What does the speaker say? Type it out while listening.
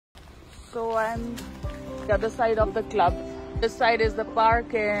So I'm the other side of the club. This side is the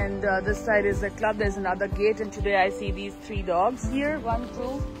park and this side is the club. There's another gate, and today I see these 3 dogs here. 1,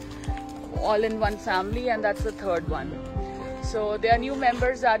 2, all in one family, and that's the 3rd one. So there are new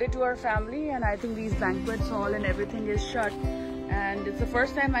members added to our family, and I think these banquets hall and everything is shut. And it's the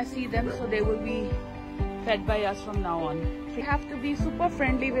first time I see them, so they will be fed by us from now on. We have to be super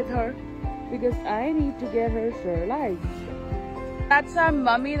friendly with her because I need to get her sterilized. That's our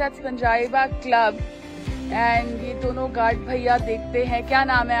mummy, that's Punjabi Bagh Club. And ये दोनों guard भैया देखते हैं. क्या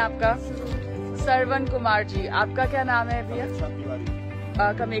नाम है आपका? सरवन कुमार जी. आपका क्या नाम है भैया?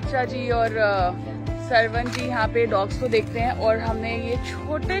 कमेक्षा जी और सरवन जी यहाँ पे डॉग्स को देखते हैं. और हमने ये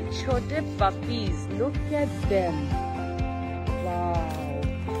छोटे छोटे puppies, look at them, wow,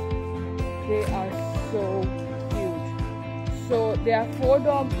 they are so cute. So there are 4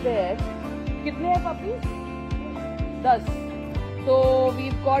 dogs there. कितने हैं puppies? 10. So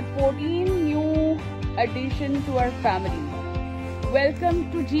we've got 14 new addition to our family. Welcome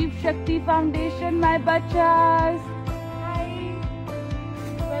to Jeevshakti Foundation, my bachas. Hi.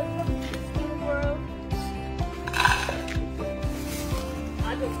 Welcome to the world.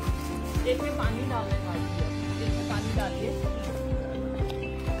 आजो, एक में पानी डालने वाली है. एक में पानी डालिए.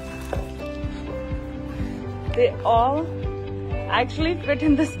 They all actually fit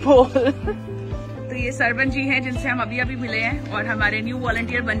in this bowl. तो ये सरवन जी हैं जिनसे हम अभी मिले हैं और हमारे न्यू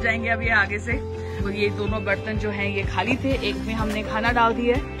वॉलंटियर बन जाएंगे अभी आगे से. तो ये दोनों बर्तन जो हैं ये खाली थे. एक में हमने खाना डाल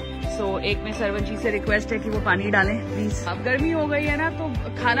दिया है. सो एक में सरवन जी से रिक्वेस्ट है कि वो पानी डालें प्लीज. अब गर्मी हो गई है ना, तो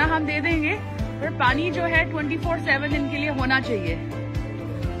खाना हम दे देंगे, पर पानी जो है 24/7 इनके लिए होना चाहिए.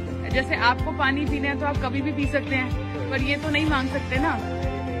 जैसे आपको पानी पीना है तो आप कभी भी पी सकते हैं, पर ये तो नहीं मांग सकते ना.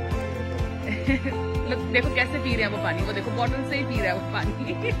 देखो कैसे पी रहे हैं वो पानी. वो देखो बॉटल से ही पी रहा है वो पानी.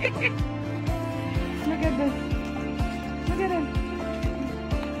 Look at this. Look at it.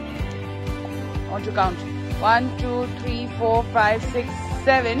 I want to count. 1, 2, 3, 4, 5, 6,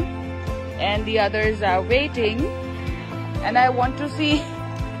 7. And the others are waiting. And I want to see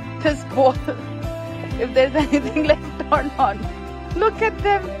this bowl. If there's anything left or not. Look at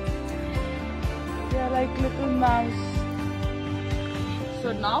them. They are like little mouse.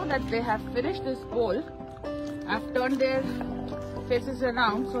 So now that they have finished this bowl, I've turned their faces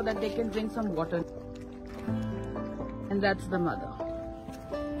around so that they can drink some water. And that's the mother.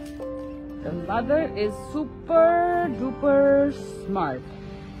 The mother is super duper smart.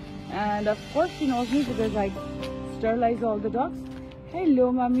 And of course she knows me because I sterilize all the dogs. Hello,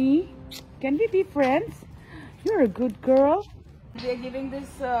 mommy. Can we be friends? You're a good girl. They're giving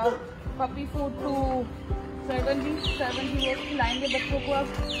this puppy food to Sarvan ji. Sarvan ji वो खिलाएंगे बच्चों को अब.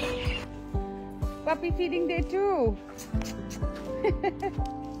 Puppy feeding day too.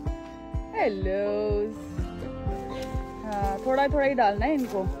 Hello. थोड़ा थोड़ा ही डालना है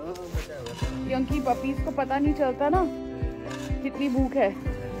इनको, क्योंकि पपीज को पता नहीं चलता ना कितनी भूख है.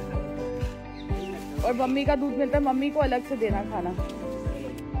 और मम्मी का दूध मिलता है, मम्मी को अलग से देना खाना.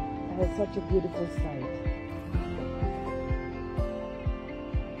 Such a beautiful sight.